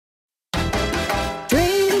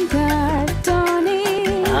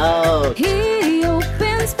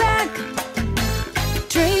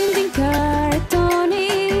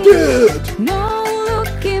no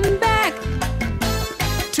looking back.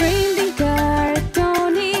 Trading card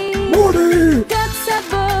Tony. Morning! That's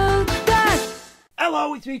about that.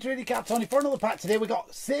 Hello, it's me, Trading Card Tony, for another pack. Today we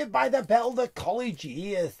got Saved by the Bell, the college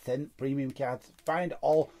years, 10 premium cards. Find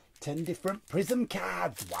all 10 different prism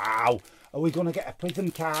cards. Wow. Are we going to get a prism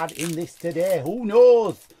card in this today? Who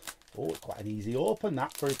knows? Oh, it's quite an easy open,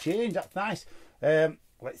 that, for a change. That's nice.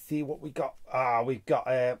 Let's see what we got. We've got,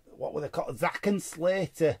 what were they called? Zach and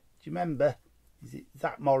Slater. Do you remember? Is it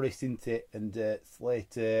Zach Morris, isn't it? And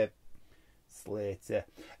Slater.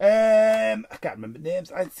 I can't remember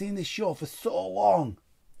names. I haven't seen this show for so long.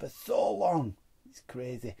 It's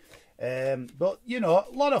crazy. But, you know,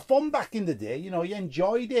 a lot of fun back in the day. You know, you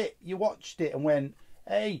enjoyed it. You watched it and went,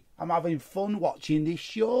 hey, I'm having fun watching this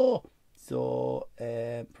show. So,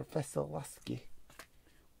 Professor Lasky.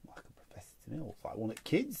 Like a professor to me. Looks like one of the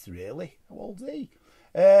kids, really. How old's he?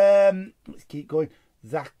 Let's keep going.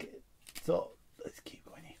 Zach. So, let's keep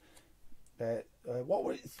going here. What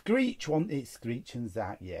was it? Screech, wasn't it? Screech and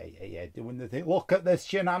Zach. Yeah. Doing the thing. Look at the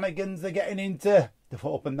shenanigans they're getting into. They've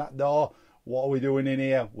opened that door. What are we doing in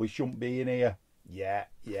here? We shouldn't be in here. Yeah.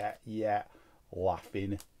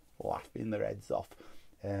 Laughing their heads off.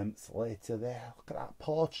 Slater there. Look at that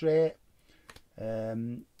portrait.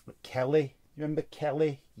 Kelly. You remember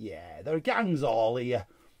Kelly? Yeah, there are gangs all here.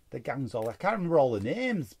 I can't remember all the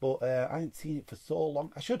names, but I haven't seen it for so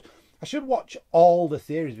long. I should watch all the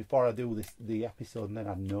series before I do the episode, and then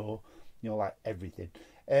I know, you know, like everything.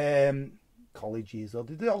 College years old.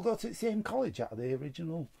 Did they all go to the same college out of the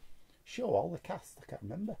original show? All the cast? I can't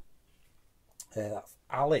remember. That's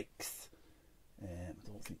Alex. I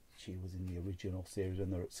don't think she was in the original series when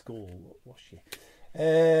they were at school, was she?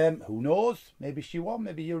 Who knows? Maybe she was.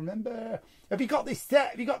 Maybe you remember. Have you got this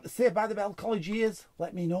set? Have you got the Saved by the Bell college years?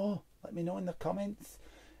 Let me know. Let me know in the comments.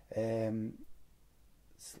 Slater,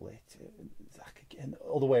 Zach again,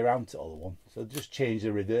 all the way around to the other one. So just change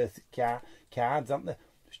the reverse cards, haven't they?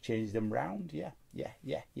 Just change them round. Yeah.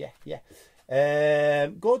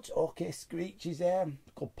 Good. Okay, Screech is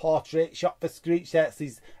good portrait shot for Screech. That's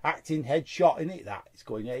his acting headshot, in it. That he's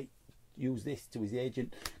going, hey, use this to his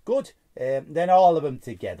agent. Good. Then all of them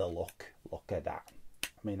together. Look at that.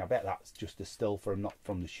 I mean, I bet that's just a still from, not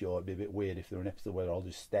from the show. It'd be a bit weird if there were an episode where they're all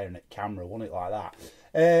just staring at camera, wouldn't it, like that?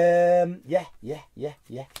 Yeah.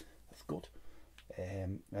 That's good.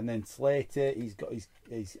 And then Slater, he's got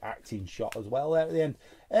his acting shot as well there at the end.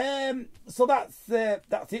 So that's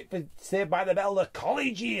it for Saved by the Bell, the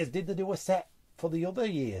college years. Did they do a set for the other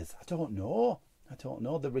years? I don't know.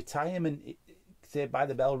 The retirement, Saved by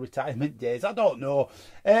the Bell retirement days. I don't know.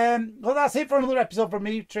 Well, that's it for another episode from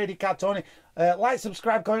me, Trading Card Tony. Like,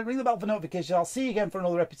 subscribe, comment, ring the bell for notifications. I'll see you again for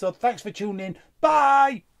another episode. Thanks for tuning in.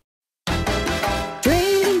 Bye.